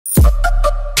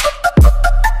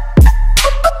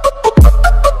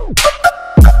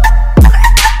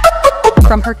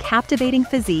From her captivating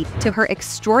physique to her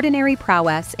extraordinary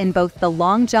prowess in both the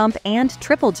long jump and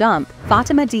triple jump,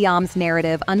 Fatima Diame's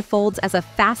narrative unfolds as a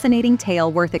fascinating tale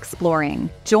worth exploring.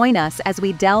 Join us as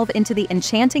we delve into the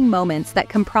enchanting moments that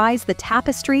comprise the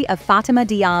tapestry of Fatima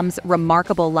Diame's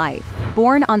remarkable life.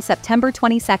 Born on September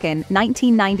 22,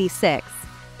 1996,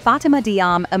 Fatima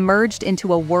Diame emerged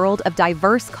into a world of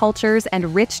diverse cultures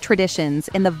and rich traditions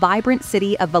in the vibrant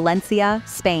city of Valencia,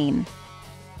 Spain.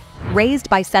 Raised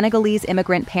by Senegalese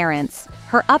immigrant parents,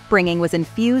 her upbringing was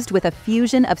infused with a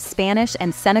fusion of Spanish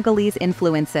and Senegalese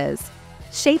influences,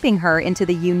 shaping her into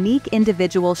the unique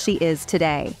individual she is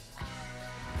today.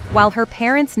 While her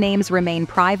parents' names remain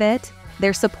private,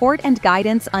 their support and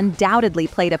guidance undoubtedly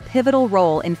played a pivotal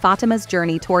role in Fatima's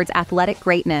journey towards athletic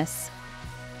greatness.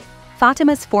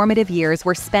 Fatima's formative years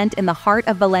were spent in the heart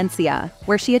of Valencia,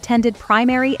 where she attended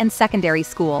primary and secondary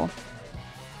school.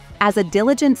 As a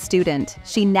diligent student,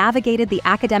 she navigated the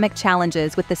academic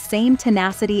challenges with the same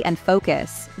tenacity and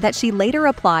focus that she later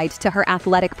applied to her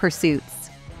athletic pursuits.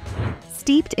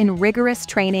 Steeped in rigorous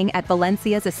training at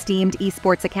Valencia's esteemed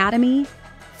esports academy,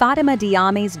 Fatima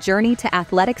Diame's journey to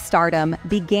athletic stardom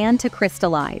began to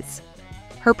crystallize.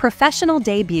 Her professional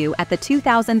debut at the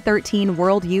 2013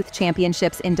 World Youth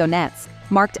Championships in Donetsk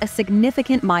marked a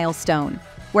significant milestone,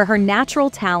 where her natural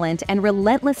talent and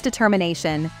relentless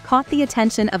determination caught the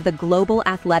attention of the global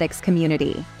athletics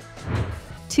community.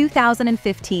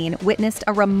 2015 witnessed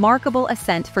a remarkable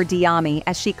ascent for Diame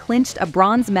as she clinched a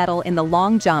bronze medal in the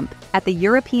long jump at the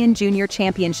European Junior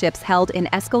Championships held in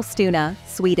Eskilstuna,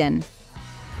 Sweden.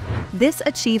 This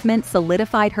achievement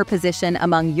solidified her position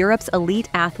among Europe's elite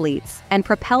athletes and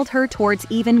propelled her towards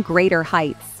even greater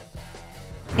heights.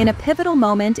 In a pivotal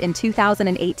moment in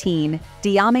 2018,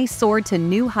 Diame soared to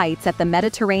new heights at the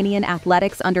Mediterranean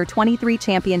Athletics Under-23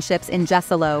 Championships in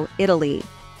Jesolo, Italy,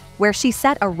 where she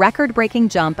set a record-breaking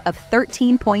jump of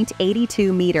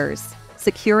 13.82 meters,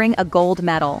 securing a gold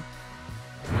medal.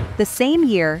 The same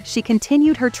year, she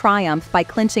continued her triumph by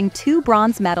clinching 2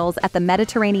 bronze medals at the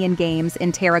Mediterranean Games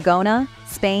in Tarragona,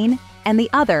 Spain, and the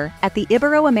other at the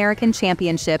Ibero-American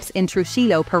Championships in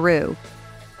Trujillo, Peru.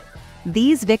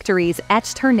 These victories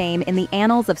etched her name in the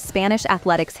annals of Spanish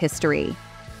athletics history.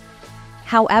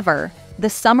 However, the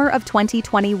summer of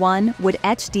 2021 would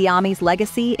etch Diame's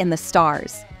legacy in the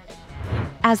stars.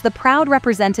 As the proud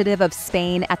representative of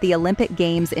Spain at the Olympic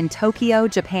Games in Tokyo,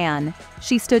 Japan,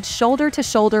 she stood shoulder to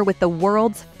shoulder with the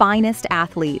world's finest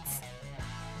athletes.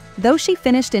 Though she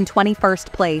finished in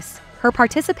 21st place, her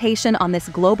participation on this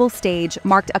global stage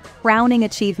marked a crowning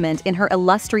achievement in her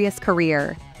illustrious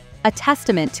career, a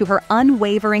testament to her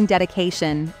unwavering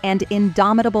dedication and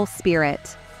indomitable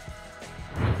spirit.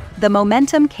 The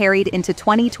momentum carried into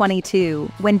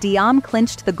 2022 when Diame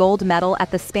clinched the gold medal at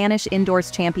the Spanish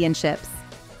Indoors Championships,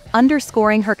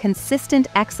 underscoring her consistent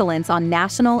excellence on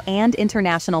national and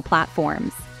international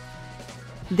platforms.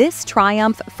 This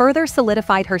triumph further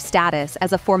solidified her status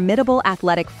as a formidable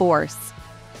athletic force,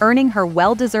 earning her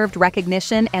well-deserved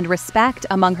recognition and respect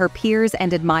among her peers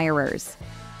and admirers.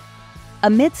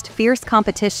 Amidst fierce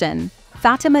competition,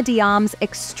 Fatima Diame's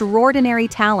extraordinary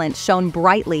talent shone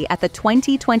brightly at the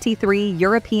 2023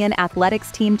 European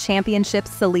Athletics Team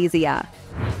Championships Silesia.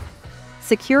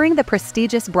 Securing the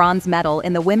prestigious bronze medal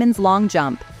in the women's long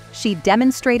jump, she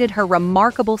demonstrated her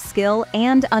remarkable skill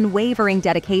and unwavering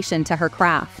dedication to her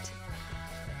craft.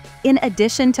 In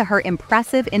addition to her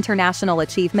impressive international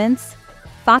achievements,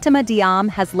 Fatima Diame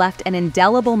has left an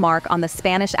indelible mark on the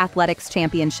Spanish Athletics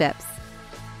Championships.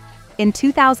 In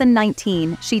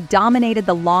 2019, she dominated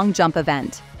the long jump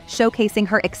event, showcasing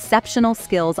her exceptional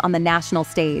skills on the national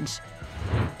stage.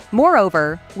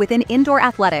 Moreover, within indoor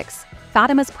athletics,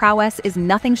 Fatima's prowess is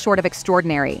nothing short of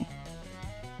extraordinary.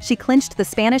 She clinched the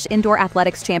Spanish Indoor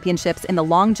Athletics Championships in the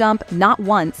long jump not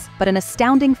once, but an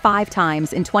astounding 5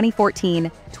 times in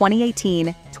 2014,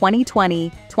 2018, 2020,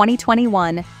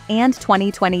 2021, and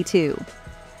 2022.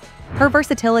 Her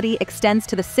versatility extends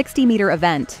to the 60-meter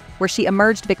event, where she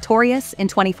emerged victorious in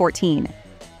 2014.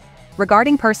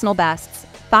 Regarding personal bests,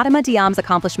 Fatima Diame's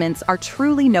accomplishments are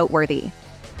truly noteworthy.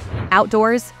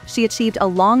 Outdoors, she achieved a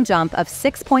long jump of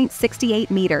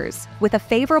 6.68 meters with a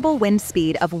favorable wind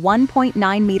speed of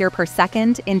 1.9 meters per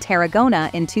second in Tarragona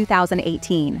in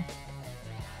 2018.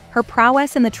 Her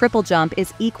prowess in the triple jump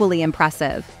is equally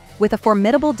impressive, with a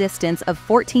formidable distance of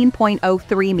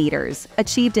 14.03 meters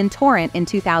achieved in Torrent in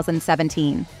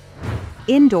 2017.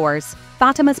 Indoors,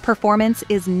 Fatima's performance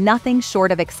is nothing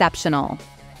short of exceptional.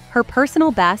 Her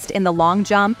personal best in the long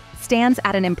jump stands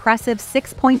at an impressive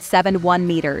 6.71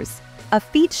 meters, a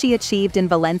feat she achieved in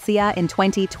Valencia in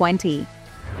 2020.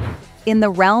 In the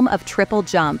realm of triple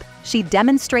jump, she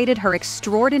demonstrated her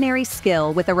extraordinary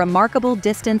skill with a remarkable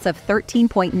distance of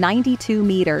 13.92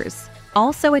 meters,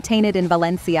 also attained in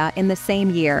Valencia in the same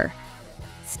year.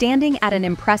 Standing at an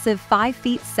impressive 5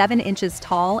 feet 7 inches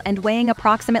tall and weighing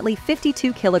approximately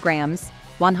 52 kilograms,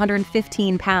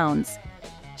 115 pounds,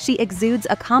 she exudes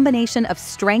a combination of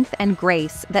strength and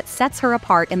grace that sets her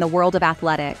apart in the world of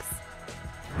athletics.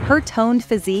 Her toned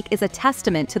physique is a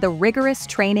testament to the rigorous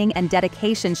training and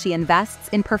dedication she invests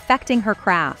in perfecting her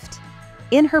craft.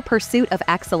 In her pursuit of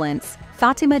excellence,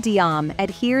 Fatima Diame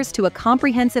adheres to a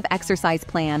comprehensive exercise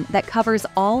plan that covers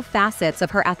all facets of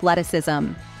her athleticism.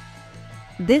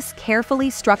 This carefully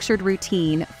structured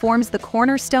routine forms the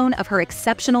cornerstone of her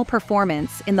exceptional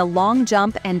performance in the long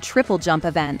jump and triple jump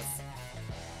events.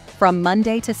 From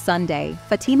Monday to Sunday,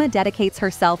 Fatima dedicates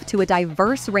herself to a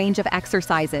diverse range of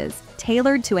exercises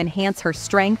tailored to enhance her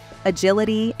strength,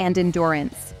 agility, and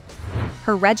endurance.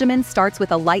 Her regimen starts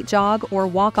with a light jog or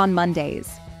walk on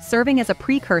Mondays, serving as a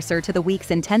precursor to the week's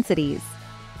intensities.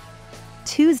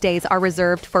 Tuesdays are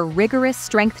reserved for rigorous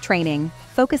strength training,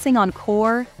 focusing on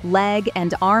core, leg,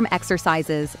 and arm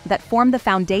exercises that form the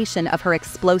foundation of her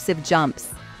explosive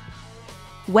jumps.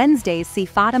 Wednesdays see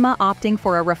Fatima opting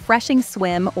for a refreshing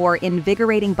swim or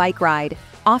invigorating bike ride,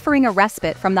 offering a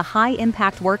respite from the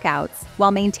high-impact workouts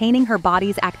while maintaining her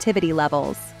body's activity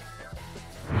levels.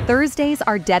 Thursdays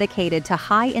are dedicated to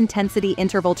high-intensity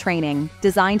interval training,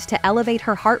 designed to elevate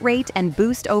her heart rate and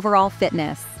boost overall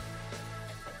fitness.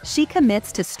 She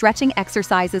commits to stretching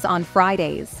exercises on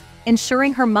Fridays,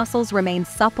 ensuring her muscles remain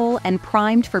supple and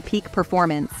primed for peak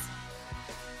performance.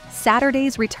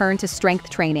 Saturdays return to strength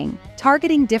training,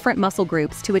 targeting different muscle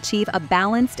groups to achieve a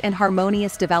balanced and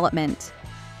harmonious development.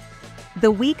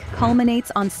 The week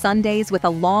culminates on Sundays with a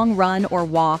long run or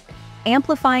walk,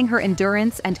 amplifying her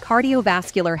endurance and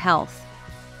cardiovascular health.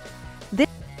 This,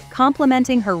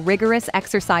 complementing her rigorous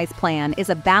exercise plan, is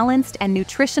a balanced and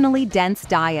nutritionally dense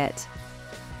diet.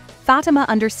 Fatima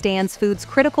understands food's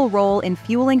critical role in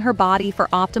fueling her body for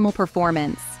optimal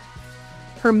performance.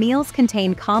 Her meals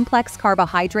contain complex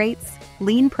carbohydrates,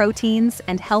 lean proteins,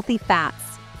 and healthy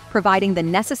fats, providing the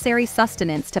necessary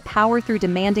sustenance to power through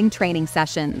demanding training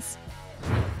sessions.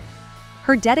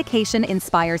 Her dedication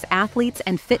inspires athletes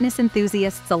and fitness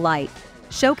enthusiasts alike,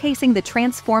 showcasing the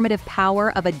transformative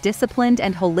power of a disciplined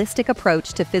and holistic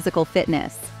approach to physical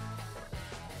fitness.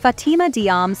 Fatima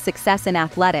Diame's success in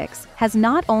athletics has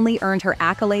not only earned her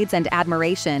accolades and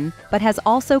admiration, but has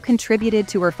also contributed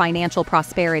to her financial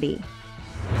prosperity.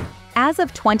 As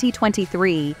of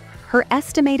 2023, her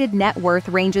estimated net worth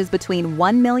ranges between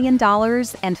 $1 million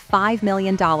and $5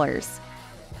 million,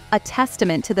 a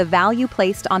testament to the value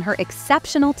placed on her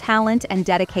exceptional talent and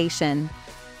dedication.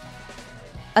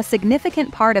 A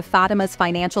significant part of Fatima's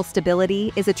financial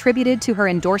stability is attributed to her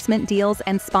endorsement deals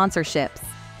and sponsorships.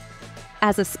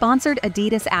 As a sponsored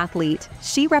Adidas athlete,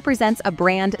 she represents a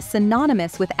brand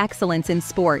synonymous with excellence in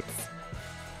sports.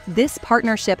 This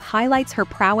partnership highlights her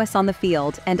prowess on the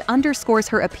field and underscores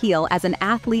her appeal as an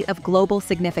athlete of global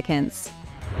significance.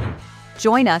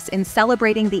 Join us in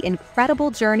celebrating the incredible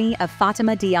journey of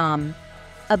Fatima Diame,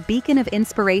 a beacon of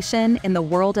inspiration in the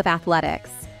world of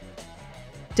athletics.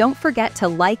 Don't forget to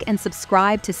like and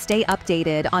subscribe to stay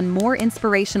updated on more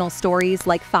inspirational stories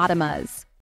like Fatima's.